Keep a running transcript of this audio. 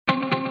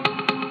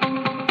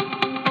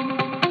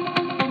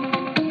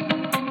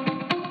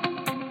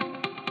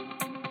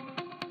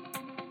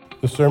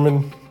The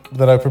sermon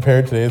that I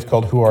prepared today is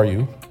called Who Are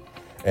You?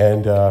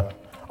 And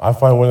I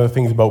find one of the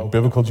things about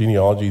biblical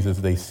genealogies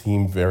is they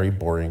seem very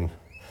boring.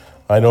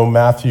 I know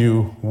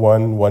Matthew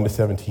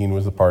 1:1-17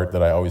 was the part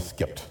that I always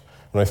skipped.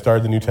 When I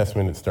started the New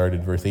Testament, it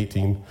started verse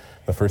 18.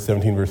 The first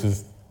 17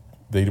 verses,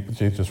 they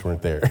just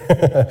weren't there.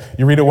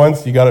 You read it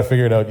once, you got to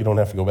figure it out. You don't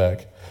have to go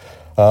back.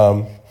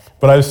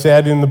 But I've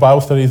said in the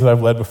Bible studies that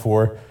I've led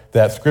before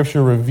that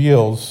Scripture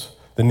reveals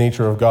the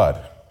nature of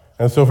God.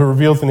 And so if it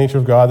reveals the nature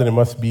of God, then it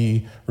must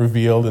be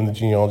revealed in the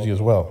genealogy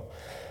as well.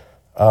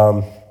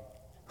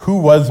 Who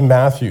was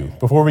Matthew?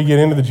 Before we get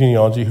into the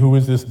genealogy, who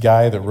was this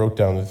guy that wrote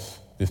down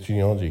this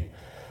genealogy?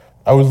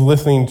 I was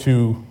listening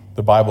to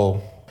the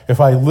Bible. If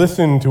I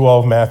listen to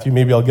all of Matthew,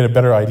 maybe I'll get a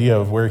better idea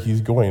of where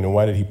he's going and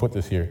why did he put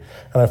this here.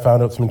 And I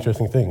found out some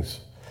interesting things.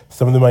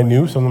 Some of them I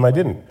knew, some of them I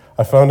didn't.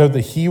 I found out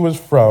that he was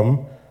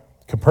from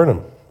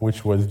Capernaum,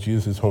 which was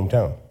Jesus'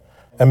 hometown.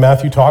 And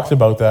Matthew talks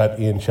about that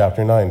in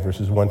chapter 9,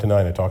 verses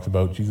 1-9. It talks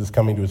about Jesus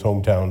coming to his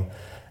hometown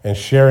and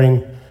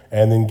sharing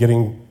and then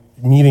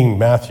meeting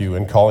Matthew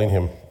and calling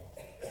him.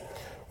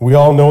 We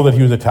all know that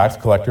he was a tax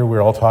collector. We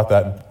were all taught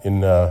that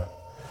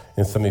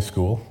in Sunday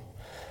school.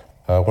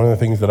 One of the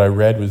things that I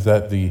read was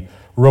that the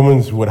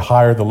Romans would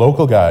hire the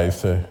local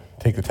guys to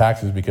take the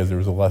taxes because there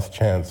was a less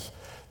chance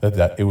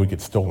that it would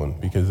get stolen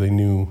because they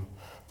knew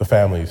the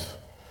families.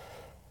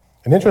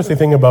 An interesting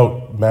thing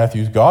about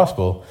Matthew's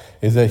gospel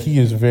is that he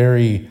is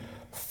very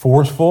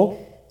forceful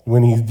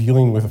when he's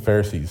dealing with the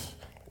Pharisees,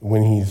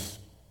 when he's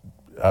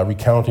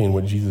recounting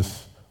what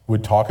Jesus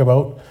would talk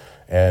about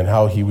and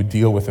how he would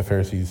deal with the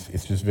Pharisees.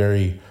 It's just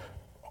a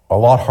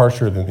lot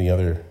harsher than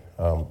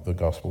the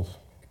Gospels.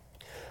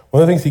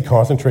 One of the things he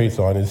concentrates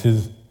on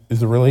is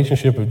the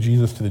relationship of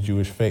Jesus to the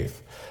Jewish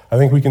faith. I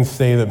think we can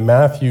say that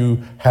Matthew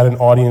had an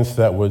audience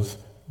that was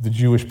the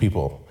Jewish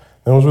people.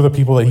 Those were the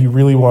people that he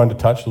really wanted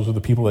to touch. Those were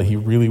the people that he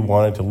really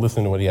wanted to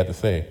listen to what he had to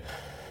say.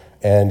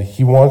 And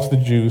he wants the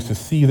Jews to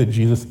see that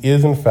Jesus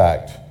is, in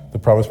fact, the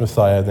promised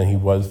Messiah, and that he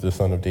was the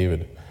son of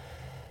David.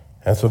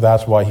 And so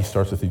that's why he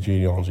starts with the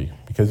genealogy,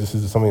 because this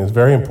is something that's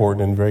very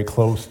important and very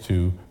close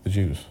to the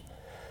Jews.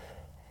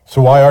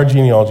 So why are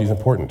genealogies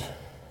important?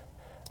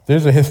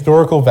 There's a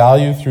historical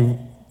value through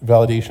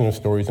validation of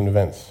stories and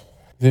events.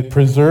 It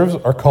preserves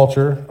our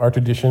culture, our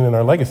tradition, and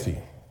our legacy.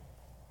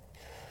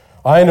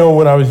 I know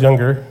when I was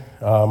younger,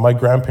 my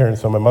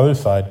grandparents on my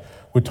mother's side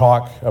would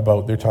talk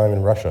about their time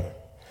in Russia.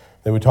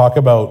 They would talk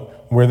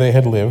about where they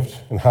had lived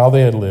and how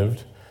they had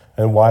lived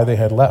and why they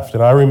had left.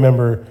 And I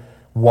remember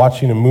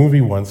watching a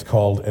movie once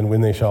called And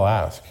When They Shall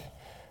Ask.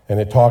 And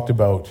it talked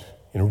about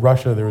in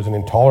Russia there was an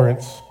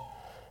intolerance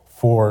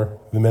for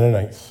the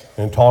Mennonites,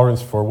 an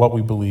intolerance for what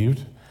we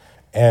believed.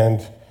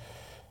 And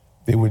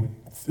they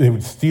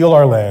would steal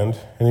our land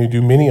and they would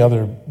do many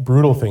other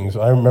brutal things.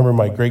 I remember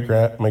my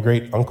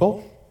great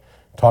uncle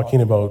talking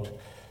about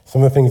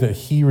some of the things that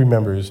he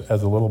remembers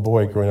as a little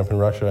boy growing up in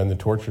Russia and the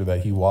torture that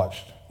he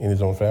watched in his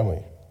own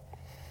family.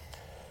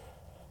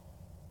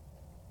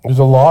 There's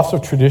a loss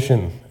of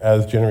tradition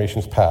as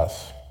generations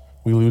pass.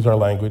 We lose our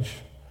language.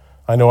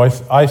 I know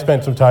I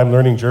spent some time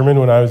learning German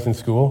when I was in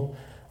school.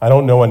 I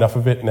don't know enough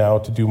of it now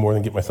to do more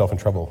than get myself in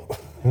trouble.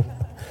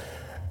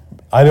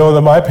 I know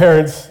that my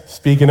parents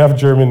speak enough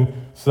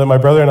German so that my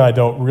brother and I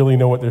don't really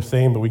know what they're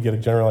saying, but we get a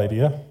general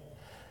idea.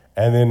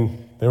 And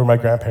then they were my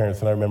grandparents,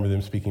 and I remember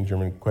them speaking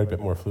German quite a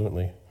bit more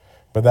fluently.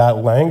 But that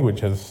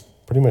language has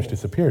pretty much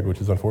disappeared, which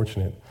is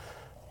unfortunate.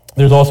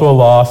 There's also a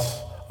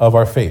loss of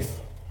our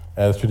faith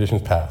as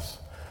traditions pass.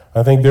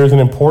 I think there's an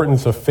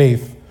importance of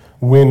faith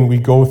when we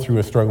go through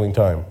a struggling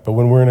time. But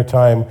when we're in a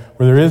time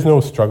where there is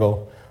no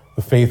struggle,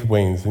 the faith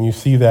wanes. And you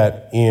see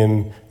that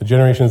in the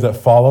generations that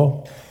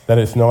follow, that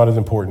it's not as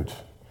important.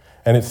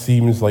 And it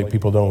seems like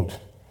people don't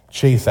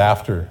chase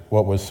after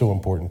what was so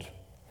important.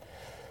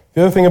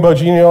 The other thing about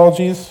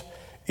genealogies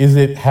is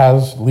it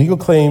has legal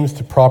claims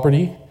to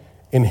property,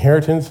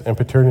 inheritance, and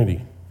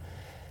paternity.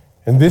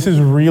 And this is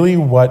really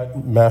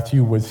what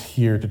Matthew was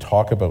here to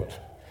talk about.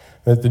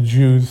 That the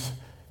Jews,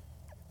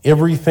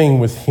 everything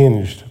was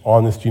hinged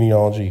on this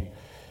genealogy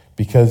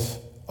because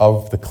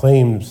of the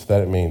claims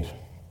that it made.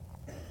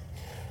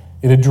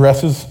 It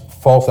addresses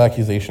false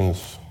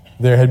accusations.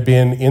 There had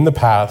been, in the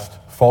past,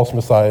 false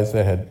messiahs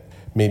that had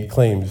made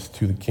claims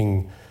to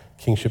the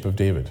kingship of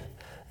David.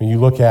 When you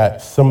look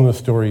at some of the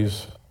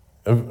stories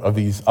of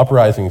these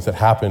uprisings that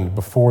happened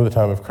before the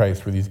time of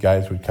Christ, where these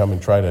guys would come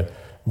and try to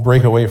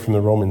break away from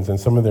the Romans, and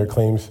some of their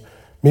claims,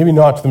 maybe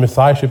not to the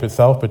messiahship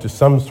itself, but to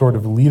some sort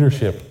of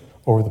leadership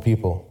over the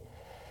people.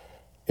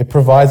 It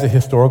provides a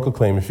historical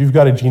claim. If you've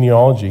got a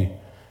genealogy,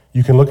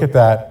 you can look at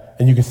that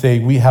and you can say,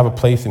 we have a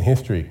place in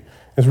history.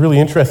 It's really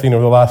interesting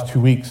over the last 2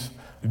 weeks.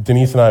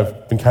 Denise and I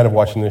have been kind of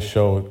watching this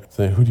show,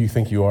 so Who Do You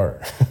Think You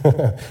Are?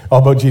 All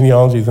about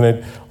genealogies, and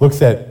it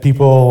looks at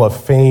people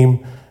of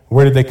fame,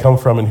 where did they come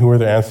from, and who are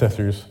their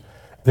ancestors.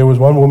 There was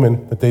one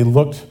woman that they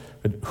looked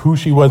at who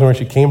she was and where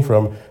she came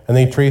from, and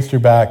they traced her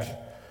back,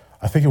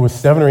 I think it was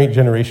 7 or 8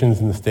 generations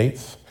in the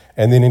States,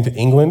 and then into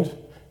England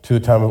to the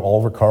time of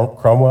Oliver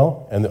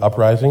Cromwell and the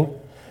uprising.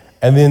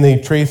 And then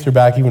they traced her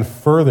back even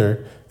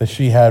further. that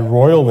she had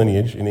royal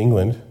lineage in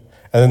England,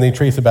 and then they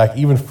trace it back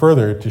even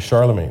further to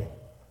Charlemagne,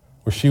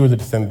 where she was a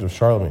descendant of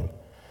Charlemagne,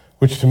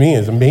 which to me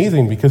is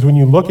amazing because when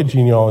you look at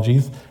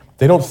genealogies,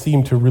 they don't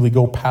seem to really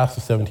go past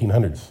the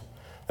 1700s.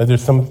 That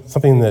there's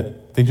something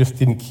that they just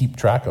didn't keep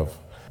track of.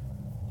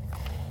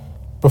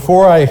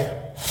 Before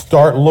I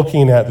start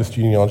looking at this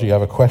genealogy, I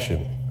have a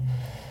question.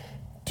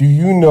 Do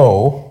you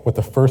know what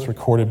the first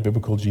recorded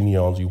biblical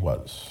genealogy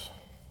was?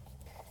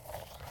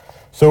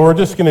 So we're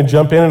just going to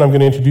jump in and I'm going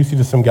to introduce you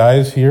to some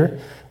guys here.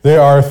 There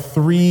are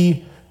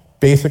 3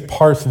 basic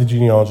parts of the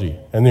genealogy,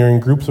 and they're in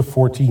groups of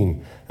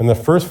 14. And the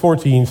first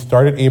 14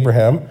 start at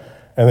Abraham,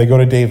 and they go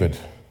to David.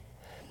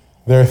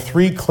 There are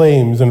 3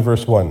 claims in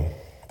verse 1.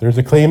 There's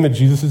a claim that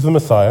Jesus is the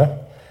Messiah,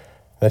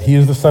 that he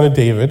is the son of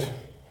David,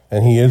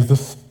 and he is the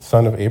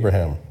son of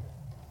Abraham.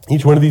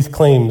 Each one of these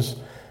claims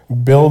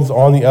builds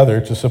on the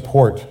other to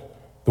support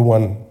the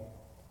one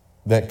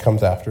that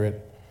comes after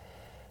it.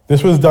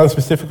 This was done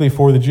specifically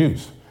for the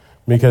Jews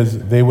because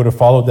they would have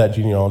followed that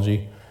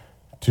genealogy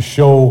to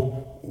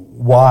show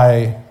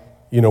why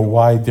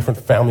different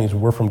families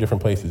were from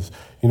different places.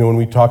 When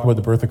we talk about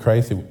the birth of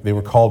Christ, they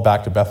were called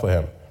back to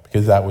Bethlehem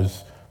because that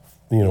was,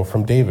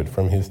 from David,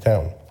 from his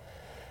town.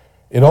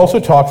 It also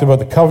talks about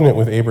the covenant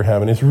with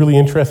Abraham, and it's really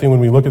interesting when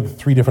we look at the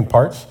 3 different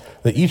parts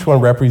that each one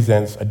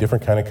represents a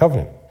different kind of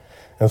covenant.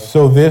 And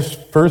so this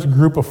first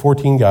group of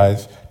 14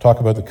 guys talk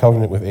about the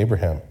covenant with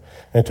Abraham.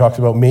 And it talks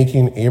about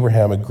making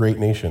Abraham a great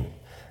nation.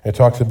 And it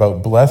talks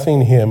about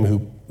blessing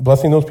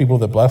those people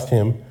that blessed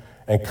him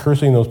and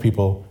cursing those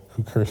people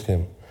who cursed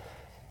him.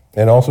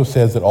 And it also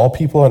says that all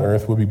people on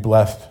earth will be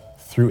blessed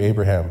through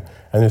Abraham.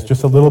 And there's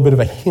just a little bit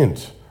of a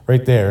hint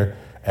right there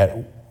at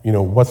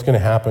what's going to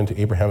happen to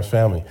Abraham's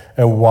family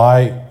and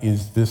why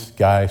is this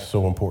guy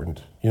so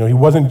important. He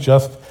wasn't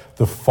just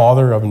the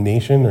father of a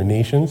nation or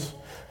nations.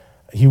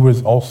 He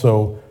was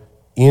also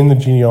in the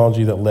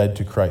genealogy that led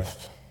to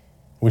Christ,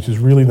 which is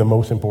really the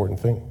most important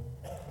thing.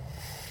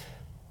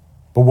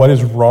 But what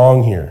is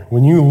wrong here?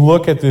 When you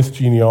look at this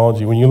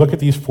genealogy, when you look at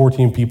these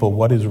 14 people,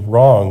 what is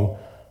wrong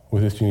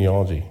with this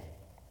genealogy?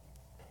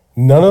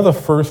 None of the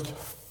first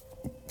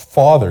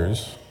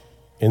fathers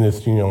in this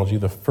genealogy,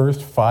 the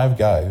first 5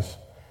 guys,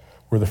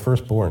 were the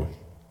firstborn.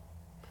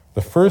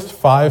 The first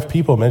 5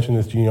 people mentioned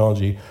in this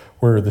genealogy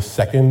were the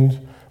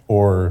second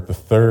or the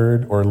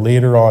third or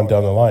later on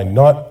down the line.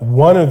 Not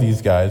one of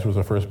these guys was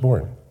a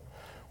firstborn,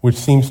 which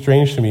seems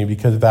strange to me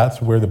because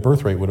that's where the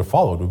birth rate would have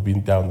followed, would be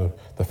down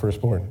the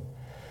firstborn.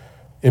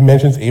 It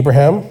mentions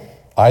Abraham,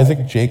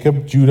 Isaac,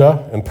 Jacob,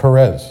 Judah, and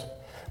Perez.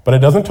 But it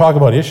doesn't talk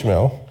about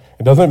Ishmael.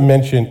 It doesn't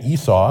mention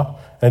Esau,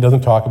 and it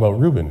doesn't talk about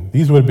Reuben.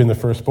 These would have been the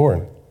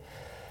firstborn.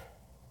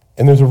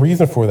 And there's a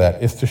reason for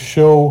that. It's to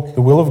show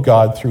the will of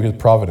God through his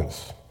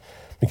providence.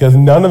 Because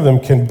none of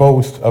them can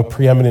boast of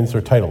preeminence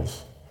or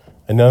titles.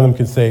 And none of them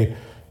can say,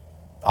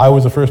 I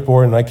was the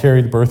firstborn and I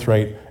carried the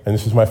birthright and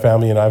this is my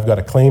family and I've got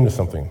a claim to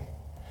something.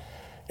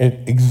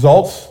 It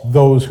exalts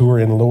those who are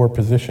in lower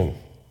position.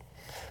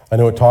 I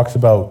know it talks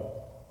about,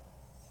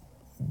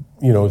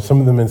 some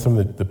of them and some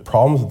of the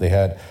problems that they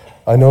had.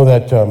 I know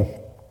that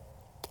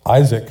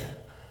Isaac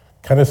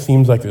kind of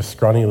seems like this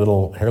scrawny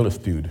little hairless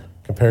dude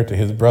compared to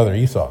his brother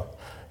Esau,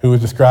 who was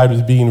described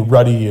as being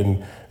ruddy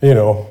and,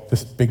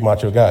 this big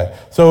macho guy.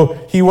 So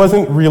he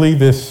wasn't really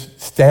this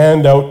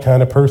standout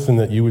kind of person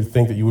that you would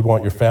think that you would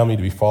want your family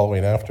to be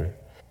following after.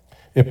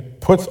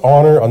 It puts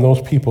honor on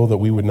those people that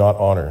we would not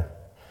honor.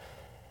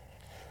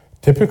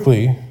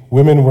 Typically,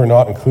 women were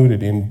not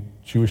included in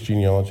Jewish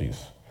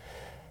genealogies.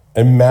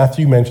 And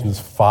Matthew mentions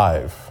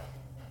 5.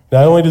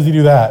 Not only does he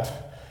do that,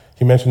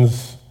 he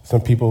mentions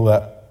some people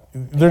that,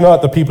 they're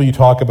not the people you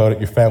talk about at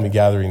your family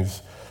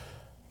gatherings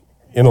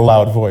in a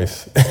loud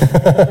voice.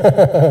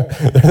 They're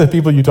the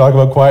people you talk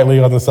about quietly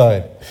on the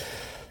side.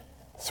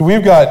 So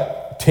we've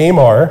got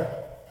Tamar,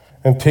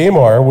 and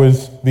Tamar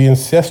was the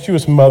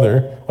incestuous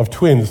mother of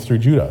twins through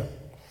Judah.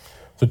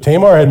 So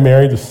Tamar had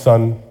married the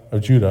son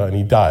of Judah, and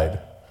he died.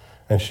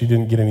 And she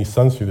didn't get any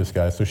sons through this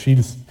guy. So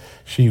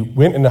she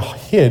went and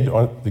hid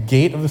on the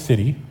gate of the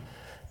city,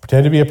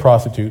 pretended to be a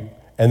prostitute,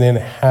 and then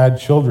had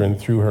children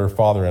through her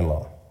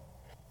father-in-law.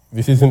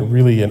 This isn't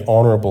really an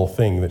honorable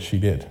thing that she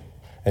did.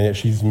 And yet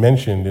she's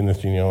mentioned in this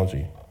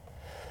genealogy.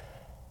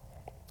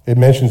 It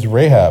mentions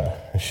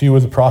Rahab. She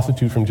was a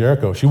prostitute from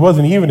Jericho. She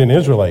wasn't even an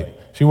Israelite.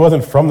 She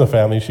wasn't from the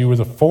family. She was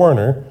a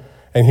foreigner.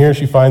 And here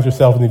she finds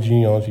herself in the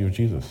genealogy of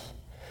Jesus.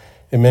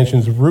 It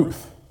mentions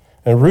Ruth.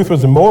 And Ruth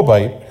was a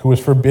Moabite who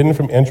was forbidden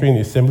from entering the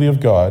assembly of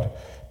God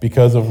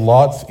because of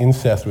Lot's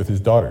incest with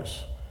his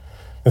daughters.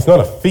 It's not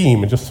a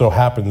theme, it just so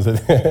happens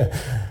that.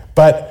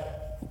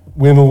 But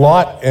when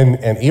Lot and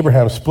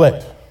Abraham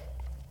split,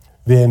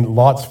 then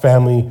Lot's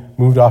family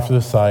moved off to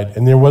the side,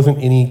 and there wasn't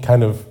any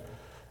kind of,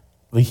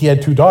 he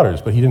had 2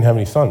 daughters, but he didn't have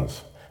any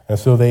sons. And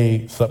so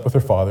they slept with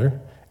their father,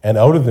 and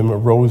out of them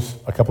arose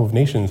a couple of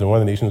nations, and one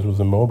of the nations was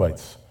the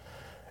Moabites.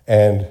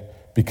 And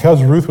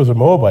because Ruth was a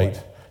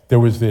Moabite, there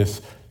was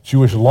this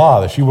Jewish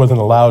law that she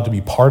wasn't allowed to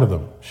be part of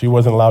them. She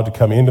wasn't allowed to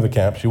come into the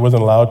camp. She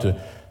wasn't allowed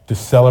to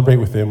celebrate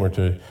with them or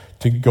to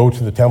to go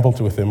to the temple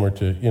with him or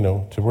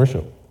to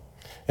worship.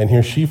 And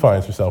here she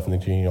finds herself in the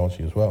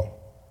genealogy as well.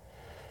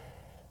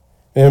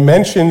 And it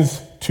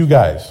mentions two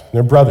guys.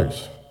 They're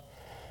brothers.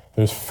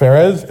 There's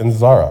Pharez and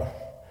Zara.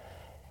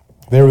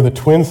 They were the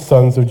twin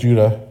sons of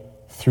Judah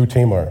through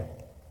Tamar.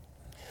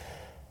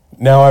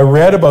 Now, I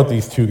read about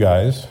these two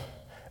guys,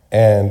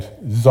 and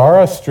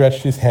Zara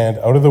stretched his hand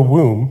out of the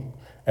womb,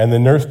 and the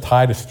nurse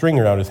tied a string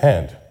around his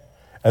hand.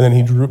 And then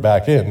he drew it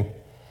back in.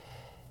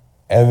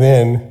 And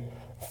then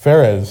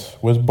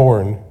Pharez was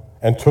born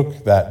and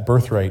took that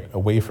birthright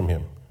away from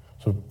him.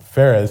 So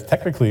Pharez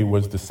technically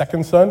was the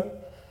second son,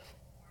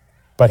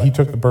 but he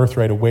took the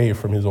birthright away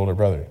from his older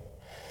brother.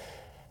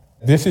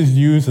 This is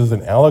used as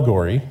an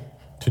allegory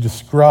to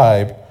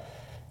describe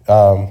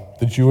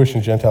the Jewish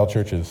and Gentile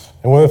churches.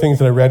 And one of the things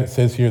that I read, it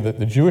says here that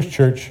the Jewish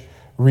church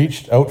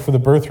reached out for the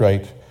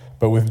birthright,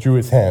 but withdrew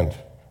its hand.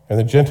 And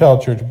the Gentile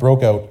church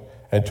broke out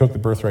and took the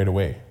birthright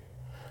away.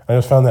 I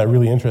just found that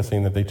really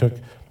interesting that they took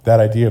that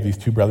idea of these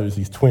two brothers,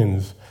 these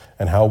twins,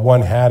 and how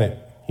one had it.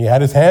 He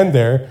had his hand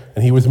there,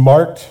 and he was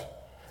marked,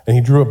 and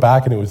he drew it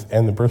back,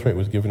 and the birthright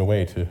was given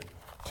away to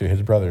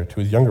his brother, to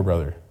his younger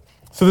brother.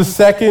 So the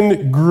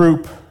second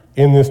group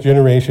in this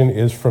generation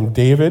is from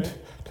David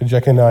to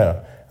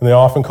Jeconiah. And they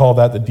often call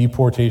that the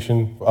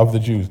deportation of the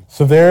Jews.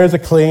 So there is a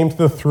claim to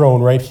the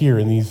throne right here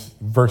in these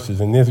verses,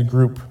 in this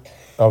group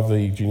of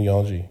the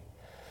genealogy.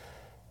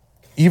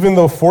 Even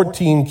though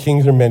 14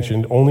 kings are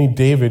mentioned, only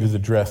David is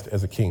addressed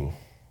as a king,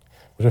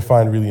 which I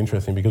find really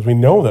interesting because we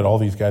know that all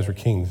these guys were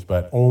kings,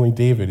 but only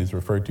David is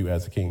referred to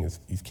as a king.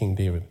 He's King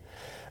David.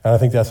 And I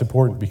think that's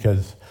important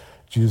because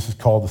Jesus is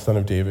called the Son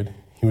of David.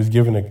 He was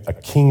given a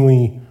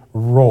kingly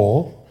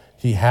role.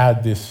 He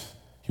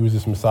was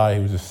this Messiah,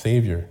 he was this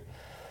Savior.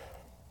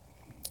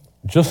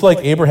 Just like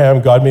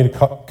Abraham, God made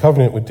a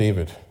covenant with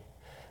David.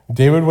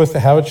 David was to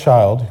have a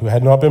child who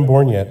had not been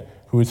born yet,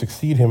 who would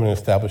succeed him and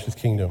establish his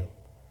kingdom.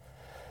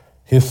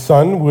 His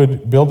son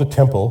would build a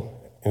temple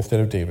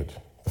instead of David.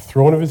 The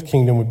throne of his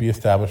kingdom would be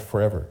established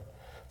forever.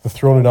 The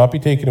throne would not be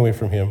taken away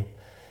from him,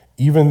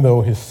 even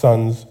though his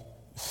son's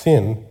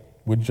sin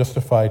would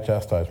justify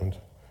chastisement.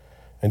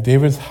 And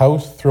David's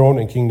house, throne,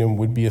 and kingdom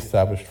would be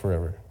established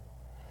forever.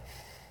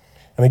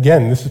 And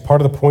again, this is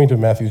part of the point of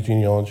Matthew's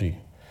genealogy.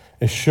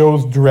 It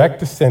shows direct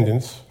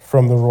descendants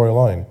from the royal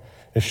line.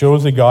 It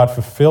shows that God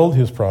fulfilled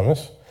his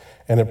promise,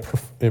 and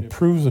it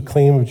proves the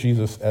claim of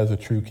Jesus as a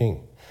true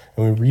king.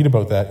 And we read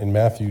about that in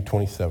Matthew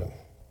 27.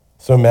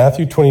 So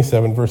Matthew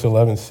 27, verse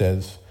 11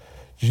 says,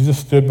 Jesus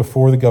stood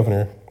before the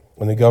governor,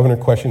 and the governor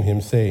questioned him,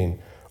 saying,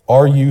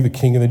 "Are you the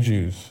king of the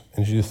Jews?"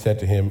 And Jesus said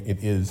to him,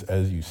 "It is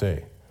as you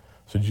say."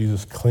 So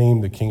Jesus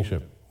claimed the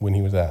kingship when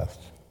he was asked.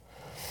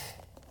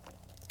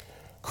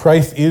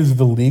 Christ is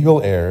the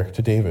legal heir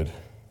to David.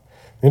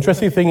 The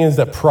interesting thing is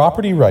that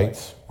property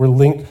rights were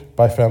linked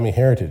by family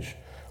heritage.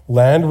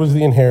 Land was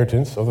the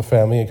inheritance of the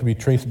family and could be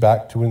traced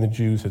back to when the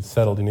Jews had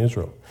settled in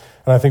Israel.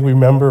 And I think we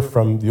remember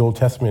from the Old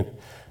Testament,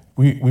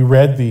 we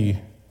read the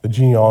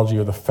genealogy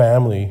of the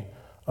family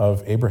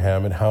of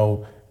Abraham and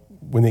how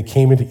when they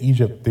came into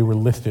Egypt, they were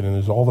listed, and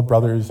there's all the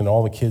brothers and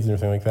all the kids and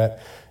everything like that.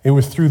 It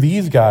was through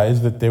these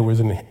guys that there was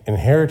an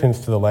inheritance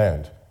to the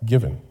land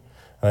given.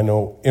 And I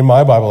know in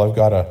my Bible, I've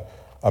got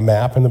a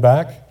map in the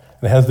back,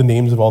 and it has the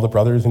names of all the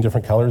brothers in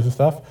different colors and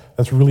stuff.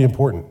 That's really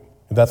important.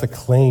 That's a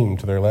claim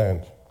to their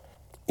land.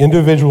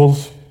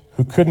 Individuals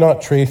who could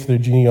not trace their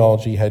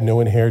genealogy had no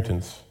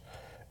inheritance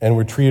and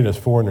were treated as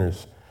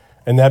foreigners.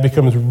 And that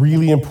becomes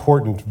really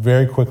important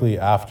very quickly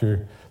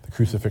after the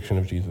crucifixion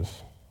of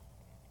Jesus.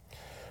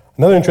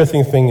 Another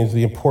interesting thing is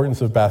the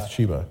importance of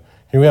Bathsheba.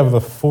 Here we have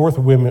the fourth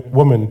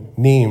woman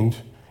named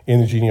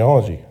in the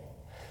genealogy.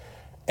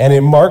 And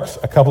it marks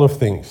a couple of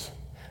things.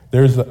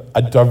 There's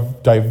a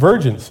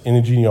divergence in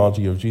the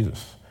genealogy of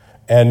Jesus.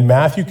 And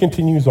Matthew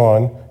continues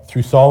on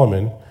through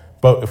Solomon,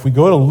 but if we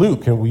go to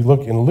Luke and we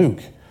look in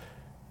Luke,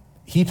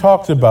 he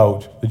talks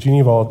about the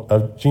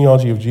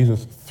genealogy of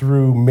Jesus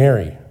through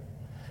Mary.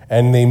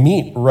 And they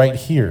meet right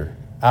here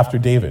after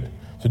David.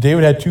 So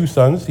David had two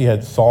sons. He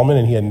had Solomon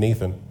and he had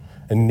Nathan.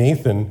 And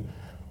Nathan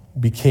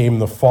became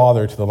the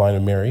father to the line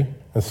of Mary,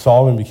 and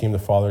Solomon became the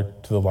father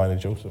to the line of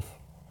Joseph.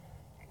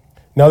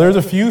 Now, there's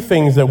a few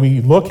things that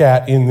we look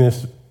at in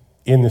this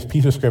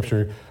piece of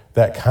scripture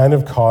that kind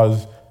of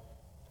cause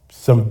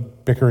some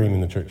bickering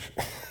in the church.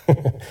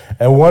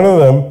 And one of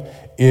them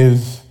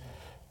is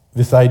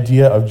this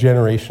idea of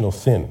generational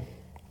sin.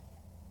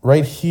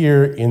 Right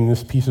here in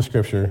this piece of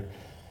scripture,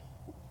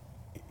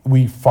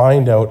 we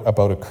find out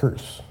about a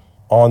curse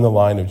on the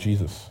line of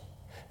Jesus.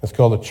 It's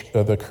called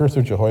the curse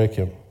of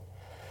Jehoiakim.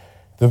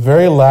 The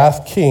very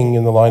last king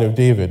in the line of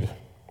David,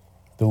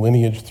 the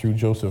lineage through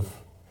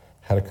Joseph,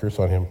 had a curse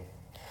on him.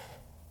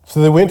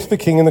 So they went to the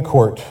king in the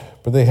court,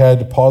 but they had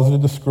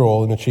deposited the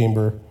scroll in the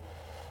chamber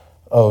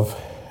of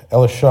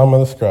Elishama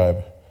the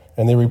scribe,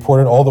 and they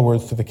reported all the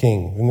words to the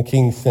king. Then the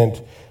king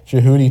sent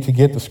Jehudi to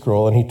get the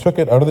scroll, and he took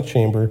it out of the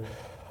chamber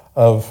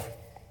of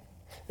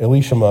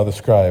Elishama the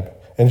scribe.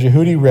 And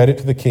Jehudi read it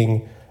to the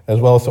king, as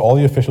well as to all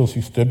the officials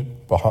who stood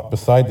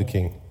beside the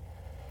king.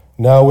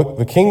 Now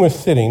the king was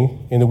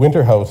sitting in the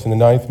winter house in the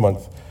 9th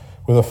month,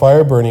 with a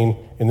fire burning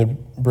in the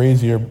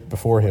brazier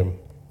before him.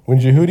 When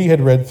Jehudi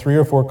had read 3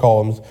 or 4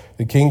 columns,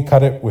 the king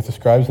cut it with the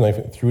scribe's knife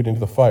and threw it into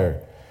the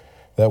fire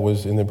that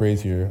was in the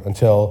brazier,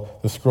 until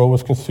the scroll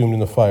was consumed in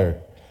the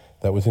fire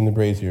that was in the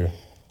brazier.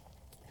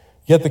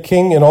 Yet the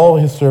king and all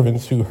his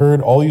servants who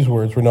heard all these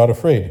words were not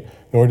afraid,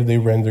 nor did they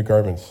rend their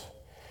garments.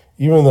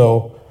 Even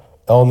though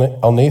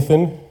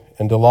Elnathan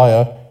and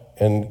Deliah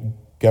and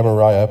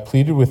Gamariah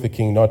pleaded with the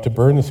king not to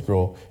burn the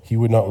scroll, he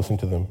would not listen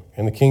to them.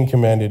 And the king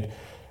commanded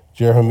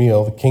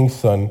Jerahmeel, the king's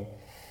son,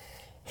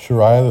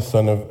 Shariah, the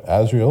son of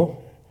Azriel,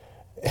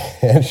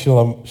 and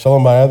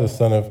Shelemiah, the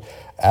son of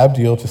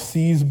Abdiel, to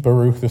seize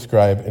Baruch the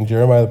scribe and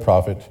Jeremiah the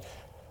prophet,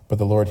 but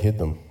the Lord hid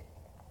them.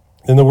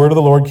 Then the word of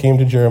the Lord came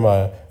to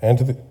Jeremiah,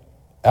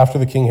 after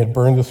the king had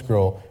burned the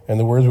scroll, and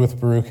the words which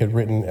Baruch had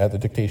written at the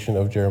dictation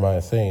of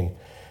Jeremiah, saying,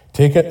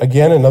 Take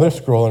again another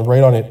scroll and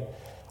write on it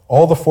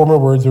all the former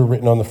words that were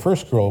written on the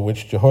first scroll,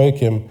 which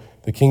Jehoiakim,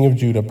 the king of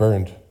Judah,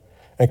 burned.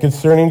 And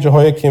concerning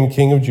Jehoiakim,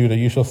 king of Judah,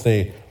 you shall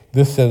say,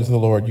 This says the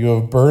Lord, you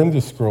have burned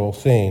the scroll,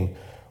 saying,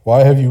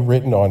 Why have you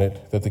written on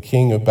it that the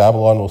king of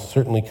Babylon will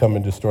certainly come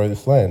and destroy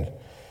this land,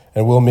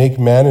 and will make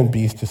man and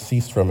beast to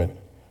cease from it?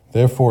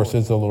 Therefore,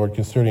 says the Lord,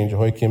 concerning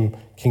Jehoiakim,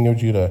 king of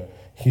Judah,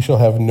 he shall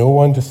have no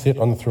one to sit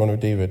on the throne of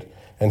David,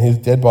 and his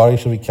dead body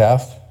shall be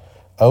cast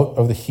out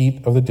of the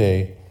heat of the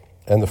day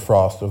and the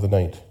frost of the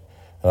night.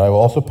 And I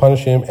will also punish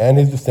him and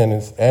his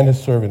descendants and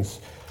his servants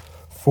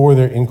for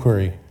their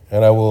inquiry,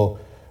 and I will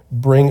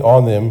bring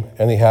on them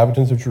and the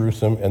inhabitants of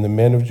Jerusalem and the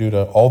men of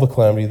Judah all the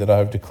calamity that I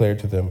have declared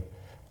to them,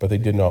 but they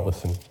did not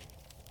listen.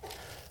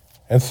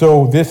 And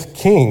so this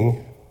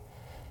king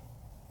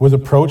was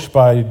approached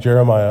by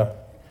Jeremiah,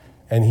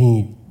 and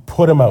he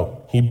put him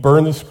out. He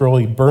burned the scroll,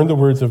 he burned the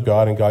words of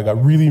God, and God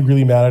got really,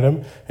 really mad at him,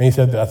 and he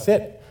said, That's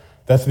it.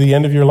 That's the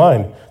end of your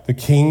line. The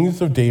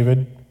kings of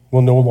David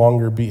will no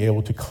longer be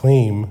able to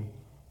claim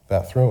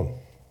that throne.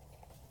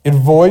 It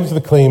voids the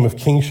claim of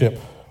kingship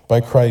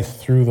by Christ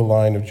through the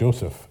line of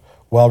Joseph,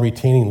 while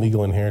retaining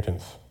legal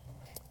inheritance.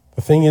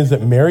 The thing is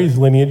that Mary's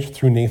lineage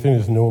through Nathan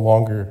is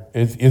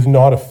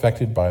not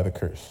affected by the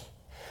curse.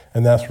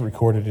 And that's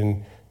recorded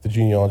in the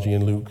genealogy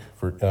in Luke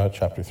for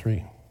chapter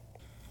 3.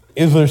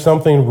 Is there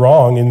something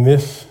wrong in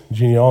this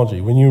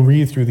genealogy? When you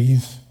read through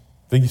these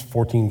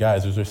 14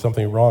 guys, is there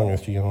something wrong in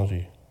this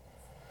genealogy?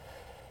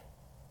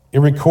 It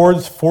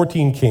records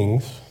 14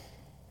 kings,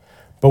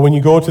 but when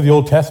you go to the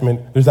Old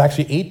Testament, there's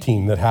actually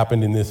 18 that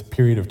happened in this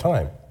period of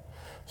time.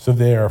 So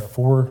there are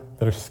 4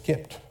 that are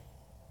skipped.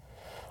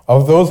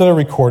 Of those that are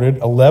recorded,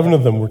 11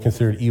 of them were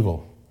considered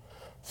evil.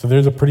 So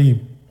there's a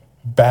pretty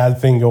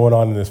bad thing going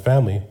on in this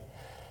family.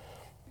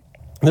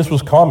 This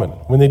was common.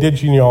 When they did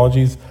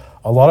genealogies,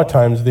 a lot of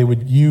times they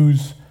would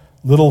use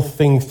little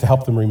things to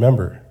help them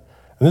remember.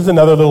 And this is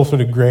another little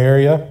sort of gray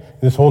area,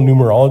 this whole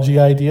numerology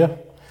idea.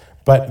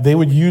 But they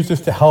would use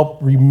this to help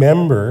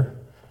remember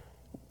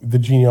the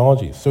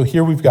genealogies. So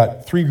here we've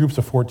got 3 groups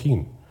of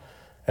 14.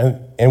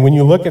 And when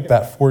you look at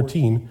that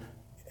 14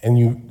 and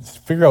you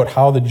figure out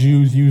how the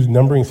Jews use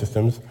numbering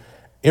systems,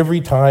 every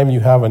time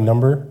you have a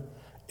number,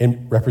 it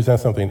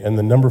represents something. And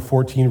the number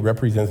 14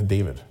 represents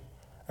David.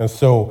 And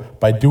so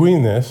by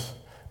doing this,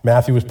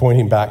 Matthew was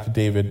pointing back to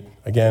David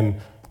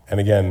again and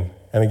again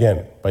and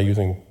again by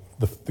using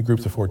the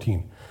groups of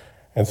 14.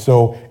 And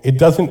so it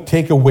doesn't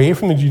take away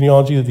from the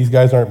genealogy that these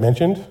guys aren't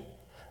mentioned,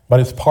 but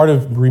it's part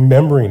of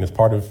remembering, it's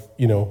part of,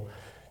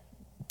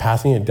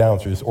 passing it down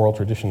through this oral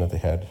tradition that they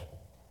had.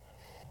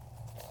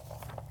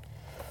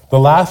 The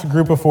last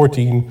group of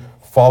 14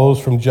 follows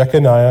from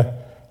Jeconiah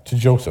to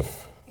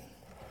Joseph.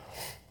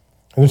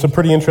 And there's some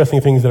pretty interesting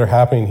things that are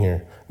happening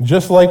here.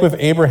 Just like with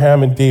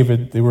Abraham and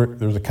David, there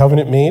was a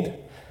covenant made.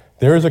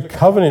 There is a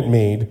covenant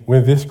made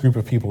with this group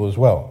of people as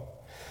well.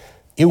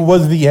 It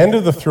was the end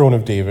of the throne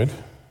of David,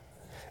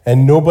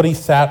 and nobody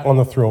sat on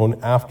the throne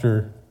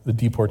after the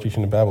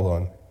deportation to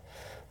Babylon.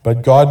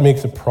 But God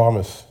makes a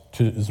promise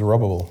to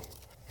Zerubbabel.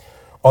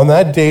 On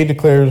that day,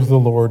 declares the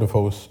Lord of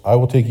hosts, I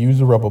will take you,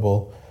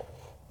 Zerubbabel,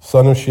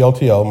 son of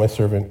Shealtiel, my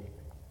servant,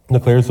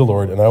 declares the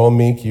Lord, and I will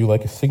make you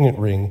like a signet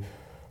ring,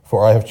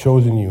 for I have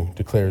chosen you,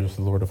 declares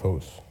the Lord of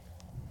hosts.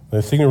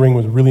 The signet ring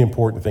was a really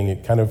important thing.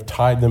 It kind of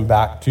tied them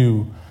back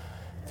to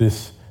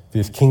this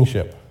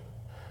kingship.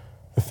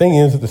 The thing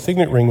is that the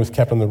signet ring was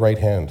kept on the right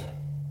hand.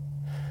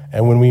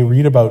 And when we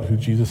read about who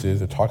Jesus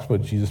is, it talks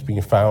about Jesus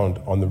being found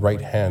on the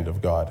right hand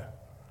of God.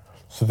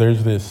 So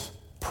there's this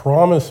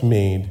promise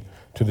made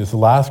to this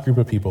last group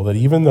of people that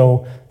even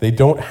though they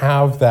don't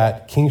have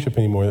that kingship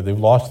anymore, that they've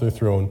lost their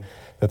throne,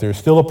 that there's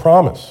still a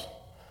promise,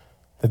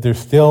 that there's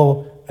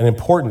still an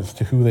importance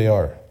to who they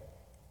are.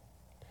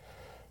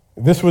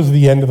 This was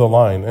the end of the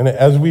line. And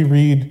as we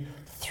read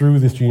through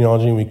this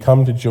genealogy and we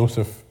come to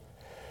Joseph,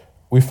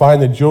 we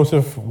find that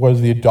Joseph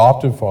was the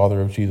adoptive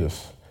father of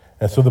Jesus.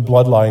 And so the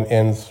bloodline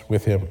ends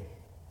with him.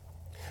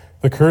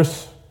 The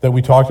curse that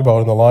we talked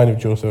about in the line of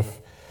Joseph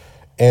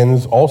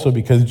ends also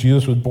because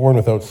Jesus was born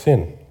without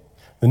sin.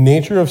 The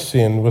nature of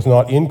sin was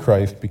not in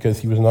Christ because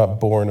he was not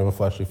born of a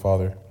fleshly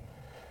father.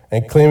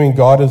 and claiming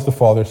God as the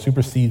Father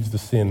supersedes the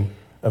sin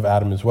of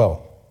Adam as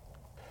well.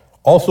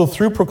 Also,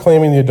 through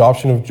proclaiming the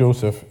adoption of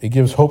Joseph, it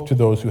gives hope to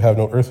those who have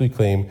no earthly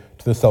claim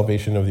to the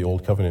salvation of the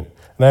Old Covenant.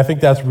 And I think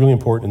that's really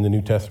important in the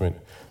New Testament.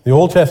 The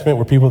Old Testament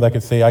were people that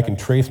could say, I can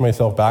trace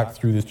myself back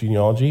through this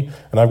genealogy,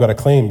 and I've got a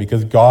claim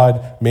because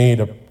God made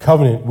a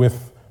covenant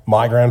with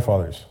my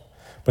grandfathers.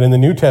 But in the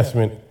New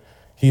Testament,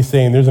 he's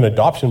saying there's an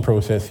adoption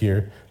process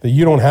here, that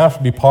you don't have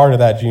to be part of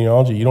that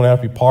genealogy, you don't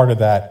have to be part of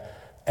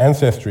that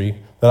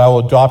ancestry, that I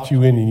will adopt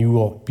you in and you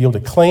will be able to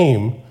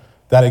claim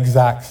that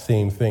exact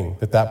same thing,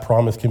 that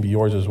promise can be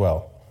yours as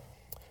well.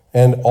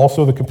 And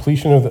also the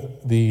completion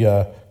of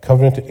the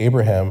covenant to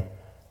Abraham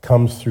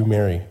comes through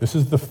Mary. This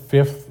is the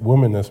fifth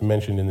woman that's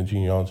mentioned in the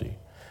genealogy.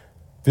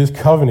 This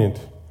covenant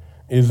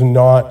is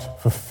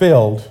not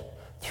fulfilled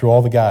through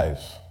all the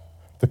guys.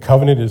 The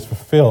covenant is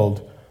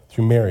fulfilled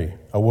through Mary,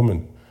 a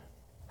woman.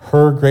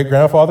 Her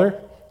great-grandfather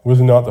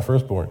was not the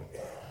firstborn.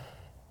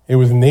 It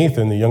was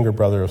Nathan, the younger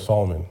brother of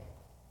Solomon.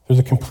 There's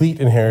a complete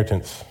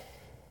inheritance.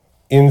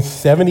 In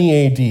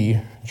 70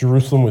 AD,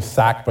 Jerusalem was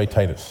sacked by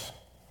Titus.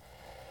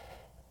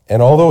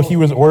 And although he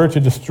was ordered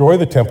to destroy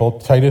the temple,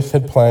 Titus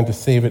had planned to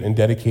save it and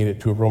dedicate it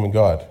to a Roman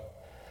god.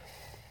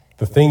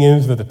 The thing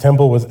is that the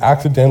temple was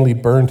accidentally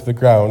burned to the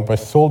ground by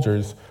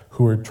soldiers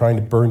who were trying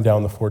to burn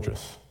down the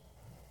fortress.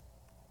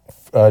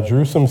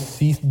 Jerusalem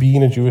ceased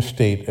being a Jewish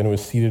state and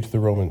was ceded to the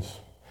Romans.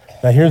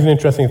 Now here's an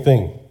interesting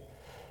thing.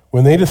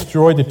 When they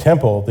destroyed the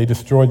temple, they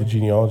destroyed the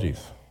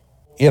genealogies.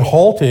 It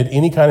halted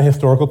any kind of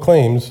historical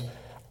claims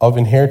of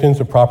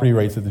inheritance or property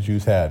rights that the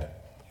Jews had.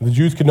 The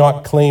Jews could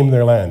not claim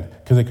their land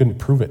because they couldn't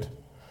prove it.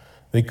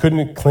 They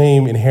couldn't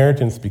claim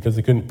inheritance because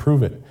they couldn't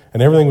prove it,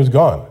 and everything was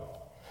gone.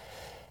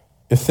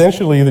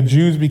 Essentially, the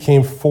Jews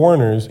became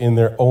foreigners in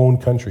their own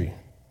country.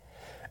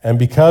 And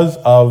because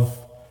of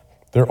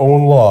their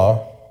own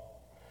law,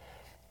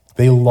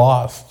 they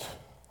lost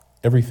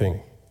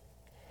everything.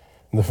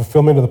 And the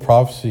fulfillment of the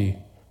prophecy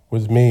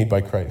was made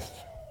by Christ.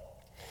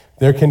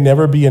 There can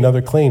never be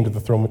another claim to the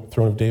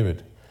throne of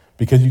David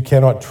because you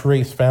cannot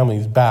trace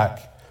families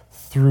back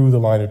through the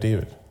line of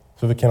David.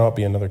 So there cannot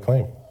be another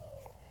claim.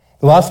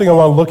 The last thing I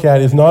want to look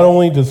at is not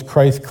only does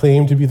Christ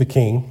claim to be the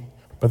king,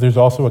 but there's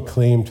also a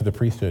claim to the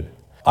priesthood.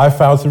 I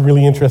found some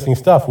really interesting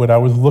stuff when I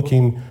was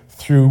looking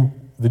through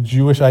the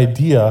Jewish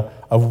idea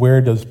of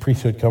where does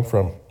priesthood come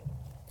from.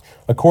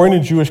 According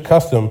to Jewish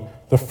custom,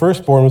 the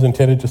firstborn was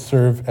intended to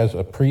serve as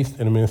a priest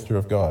and a minister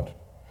of God.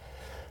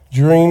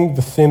 During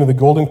the sin of the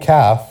golden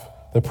calf,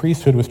 the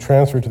priesthood was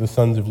transferred to the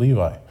sons of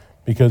Levi.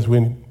 Because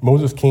when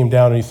Moses came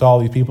down and he saw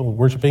these people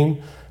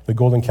worshiping the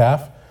golden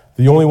calf,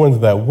 the only ones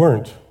that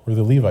weren't were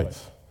the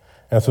Levites.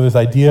 And so this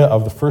idea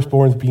of the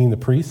firstborns being the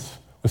priests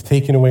was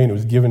taken away and it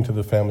was given to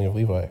the family of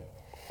Levi.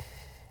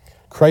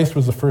 Christ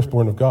was the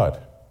firstborn of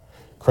God.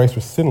 Christ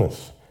was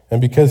sinless. And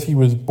because he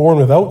was born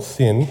without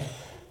sin,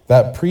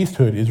 that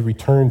priesthood is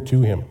returned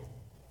to him.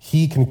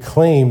 He can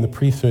claim the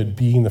priesthood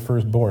being the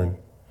firstborn.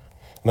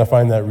 And I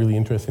find that really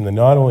interesting, that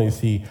not only is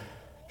he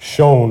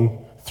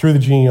shown through the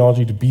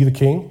genealogy to be the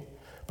king,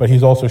 but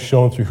he's also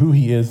shown through who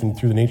he is and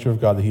through the nature of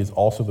God that he is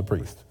also the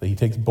priest, that he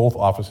takes both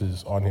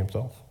offices on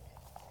himself.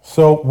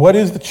 So what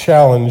is the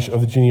challenge of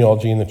the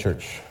genealogy in the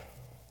church?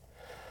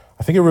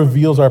 I think it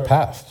reveals our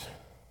past.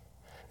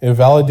 It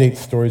validates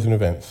stories and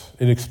events.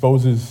 It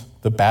exposes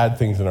the bad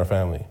things in our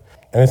family.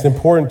 And it's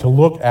important to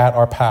look at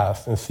our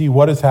past and see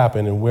what has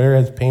happened and where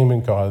has pain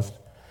been caused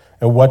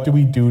and what do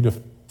we do to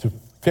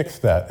fix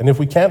that. And if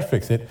we can't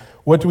fix it,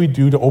 what do we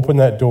do to open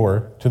that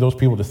door to those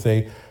people to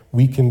say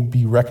we can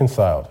be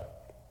reconciled?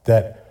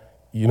 That,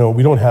 we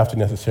don't have to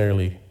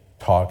necessarily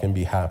talk and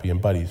be happy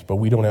and buddies, but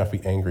we don't have to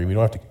be angry. We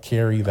don't have to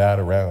carry that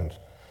around.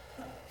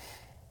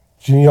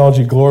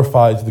 Genealogy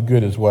glorifies the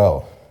good as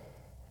well.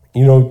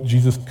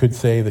 Jesus could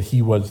say that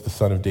he was the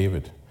son of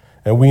David.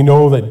 And we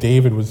know that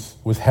David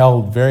was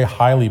held very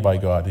highly by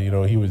God.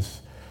 He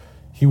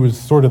was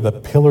sort of the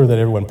pillar that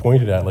everyone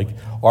pointed at, like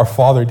our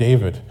father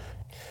David.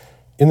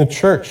 In the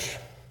church,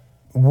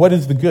 what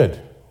is the good?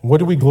 What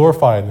do we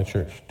glorify in the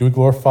church? Do we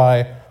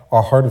glorify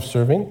our heart of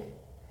serving?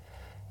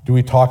 Do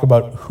we talk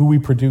about who we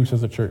produce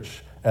as a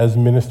church, as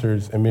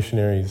ministers and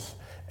missionaries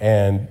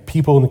and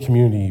people in the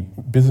community,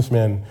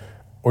 businessmen,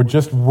 or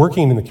just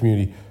working in the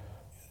community?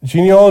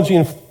 Genealogy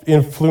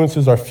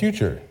influences our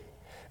future.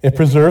 It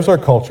preserves our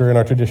culture and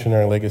our tradition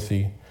and our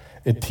legacy.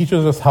 It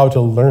teaches us how to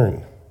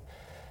learn.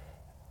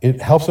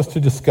 It helps us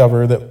to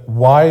discover that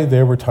why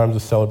there were times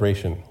of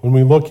celebration. When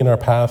we look in our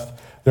past,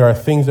 there are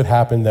things that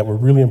happened that were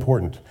really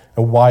important.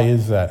 And why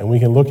is that? And we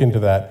can look into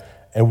that.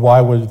 And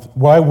why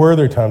were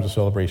there times of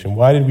celebration?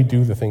 Why did we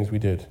do the things we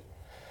did?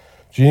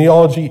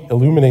 Genealogy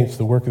illuminates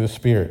the work of the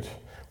Spirit,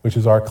 which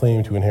is our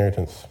claim to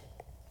inheritance.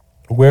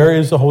 Where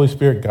is the Holy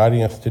Spirit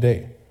guiding us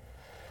today?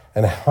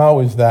 And how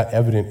is that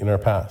evident in our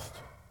past?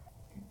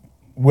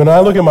 When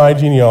I look at my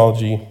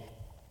genealogy,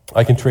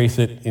 I can trace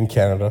it in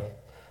Canada.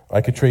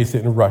 I could trace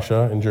it in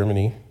Russia and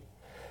Germany.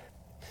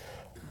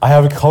 I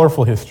have a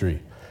colorful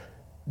history.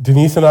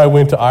 Denise and I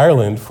went to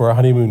Ireland for a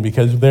honeymoon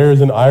because there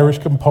is an Irish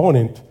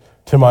component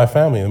to my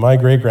family. And my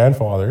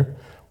great-grandfather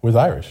was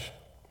Irish,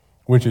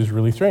 which is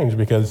really strange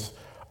because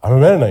I'm a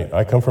Mennonite.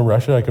 I come from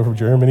Russia. I come from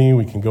Germany.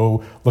 We can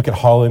go look at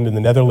Holland and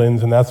the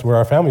Netherlands, and that's where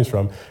our family's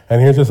from.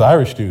 And here's this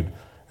Irish dude.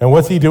 And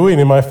what's he doing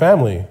in my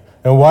family?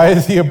 And why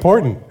is he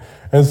important?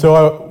 And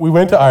so we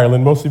went to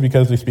Ireland, mostly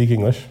because they speak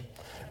English,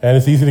 and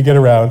it's easy to get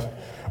around.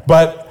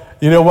 But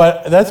you know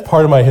what? That's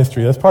part of my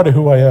history. That's part of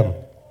who I am.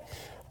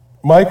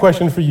 My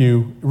question for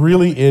you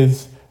really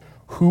is,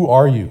 who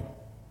are you?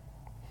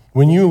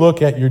 When you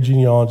look at your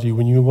genealogy,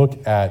 when you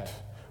look at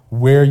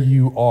where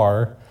you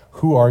are,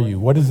 who are you?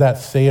 What does that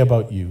say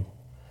about you?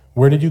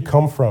 Where did you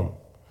come from?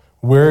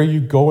 Where are you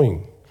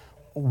going?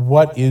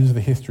 What is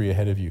the history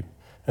ahead of you?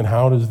 And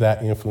how does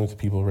that influence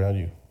people around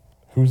you?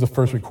 Who's the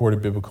first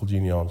recorded biblical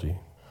genealogy?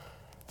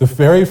 The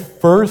very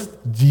first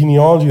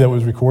genealogy that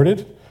was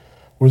recorded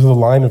was the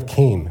line of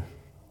Cain,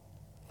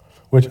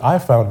 which I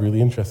found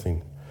really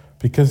interesting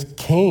because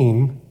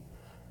Cain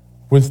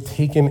was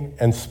taken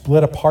and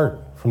split apart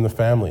from the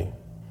family.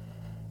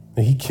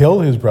 And he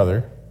killed his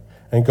brother,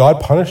 and God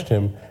punished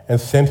him and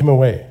sent him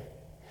away.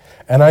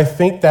 And I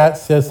think that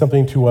says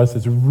something to us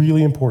that's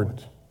really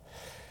important,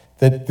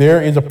 that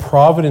there is a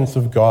providence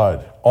of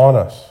God on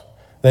us,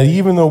 that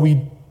even though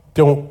we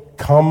don't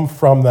come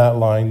from that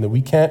line, that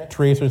we can't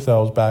trace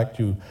ourselves back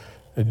to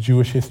a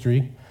Jewish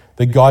history,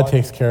 that God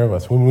takes care of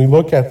us. When we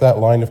look at that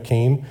line of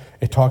Cain,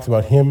 it talks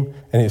about him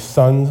and his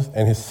sons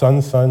and his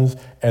sons' sons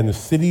and the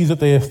cities that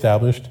they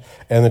established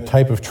and the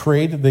type of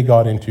trade that they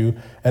got into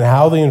and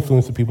how they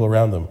influenced the people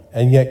around them.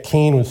 And yet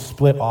Cain was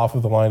split off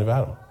of the line of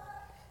Adam.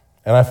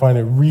 And I find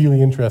it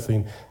really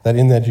interesting that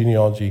in that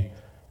genealogy,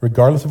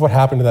 regardless of what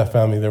happened to that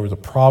family, there was a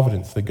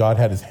providence that God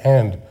had his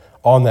hand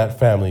on that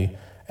family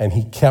and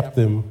he kept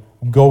them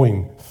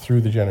going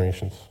through the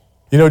generations.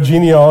 You know,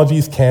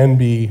 genealogies can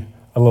be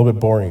a little bit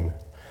boring.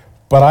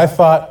 But I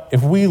thought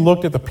if we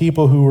looked at the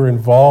people who were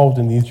involved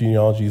in these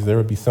genealogies, there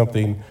would be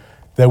something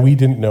that we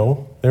didn't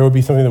know. There would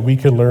be something that we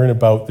could learn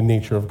about the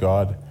nature of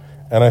God.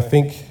 And I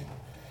think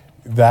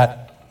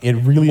that it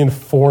really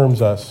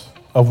informs us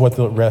of what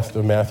the rest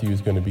of Matthew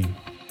is going to be.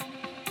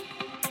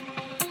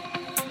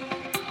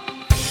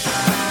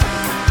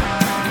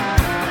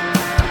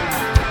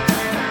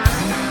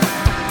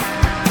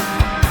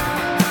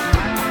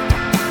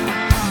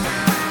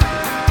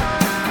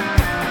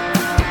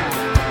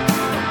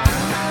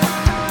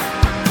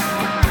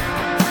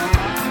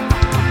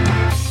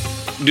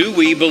 Do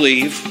we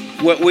believe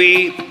what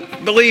we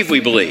believe we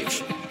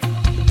believe?